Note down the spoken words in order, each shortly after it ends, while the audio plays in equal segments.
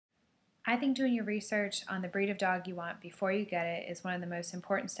I think doing your research on the breed of dog you want before you get it is one of the most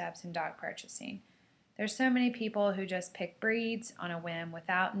important steps in dog purchasing. There's so many people who just pick breeds on a whim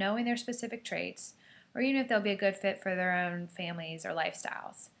without knowing their specific traits, or even if they'll be a good fit for their own families or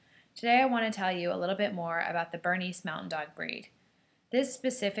lifestyles. Today I want to tell you a little bit more about the Bernese Mountain Dog breed. This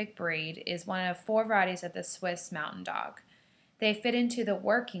specific breed is one of four varieties of the Swiss Mountain Dog. They fit into the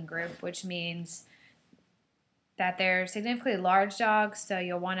working group, which means that they're significantly large dogs, so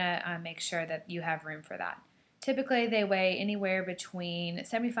you'll want to make sure that you have room for that. Typically, they weigh anywhere between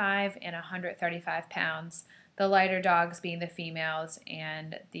 75 and 135 pounds, the lighter dogs being the females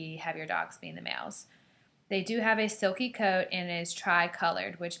and the heavier dogs being the males. They do have a silky coat and it is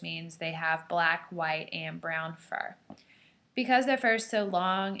tri-colored, which means they have black, white, and brown fur. Because their fur is so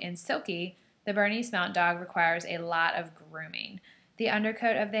long and silky, the Bernese Mountain Dog requires a lot of grooming. The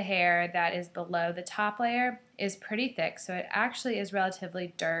undercoat of the hair that is below the top layer is pretty thick, so it actually is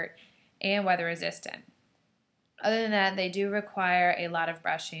relatively dirt and weather resistant. Other than that, they do require a lot of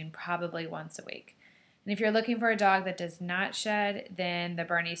brushing, probably once a week. And if you're looking for a dog that does not shed, then the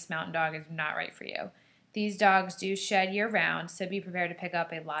Bernese Mountain Dog is not right for you. These dogs do shed year-round, so be prepared to pick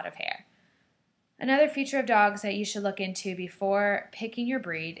up a lot of hair. Another feature of dogs that you should look into before picking your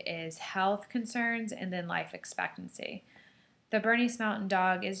breed is health concerns and then life expectancy. The Bernese Mountain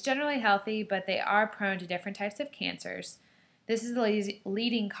Dog is generally healthy, but they are prone to different types of cancers. This is the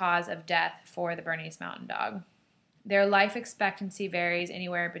leading cause of death for the Bernese Mountain Dog. Their life expectancy varies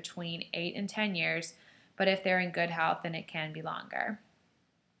anywhere between 8 and 10 years, but if they're in good health, then it can be longer.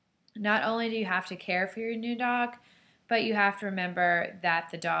 Not only do you have to care for your new dog, but you have to remember that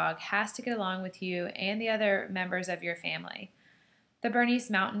the dog has to get along with you and the other members of your family. The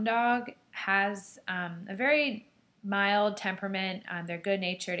Bernese Mountain Dog has a very mild temperament. They're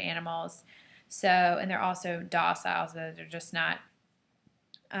good-natured animals, and they're also docile, so they're just not.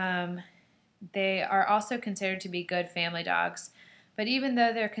 They are also considered to be good family dogs, but even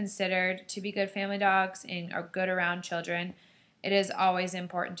though they're considered to be good family dogs and are good around children, it is always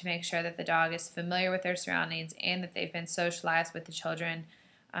important to make sure that the dog is familiar with their surroundings and that they've been socialized with the children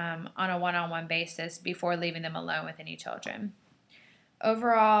on a one-on-one basis before leaving them alone with any children.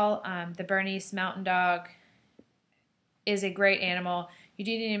 Overall, the Bernese Mountain Dog is a great animal. You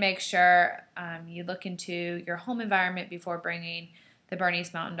do need to make sure you look into your home environment before bringing the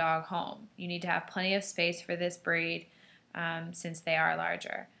Bernese Mountain Dog home. You need to have plenty of space for this breed since they are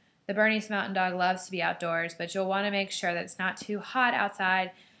larger. The Bernese Mountain Dog loves to be outdoors, but you'll want to make sure that it's not too hot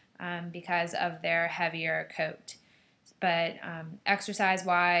outside because of their heavier coat. But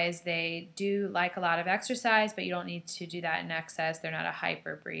exercise-wise, they do like a lot of exercise, but you don't need to do that in excess. They're not a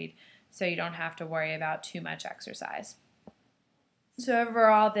hyper breed, so you don't have to worry about too much exercise. So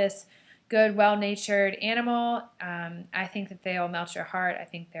overall, this good, well-natured animal, I think that they'll melt your heart. I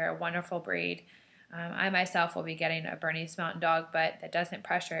think they're a wonderful breed. I myself will be getting a Bernese Mountain Dog, but that doesn't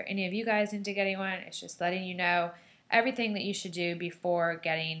pressure any of you guys into getting one. It's just letting you know everything that you should do before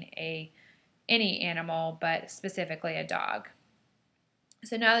getting any animal, but specifically a dog.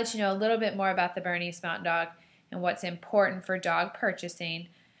 So now that you know a little bit more about the Bernese Mountain Dog and what's important for dog purchasing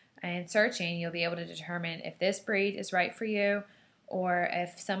and searching, you'll be able to determine if this breed is right for you or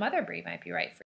if some other breed might be right for you.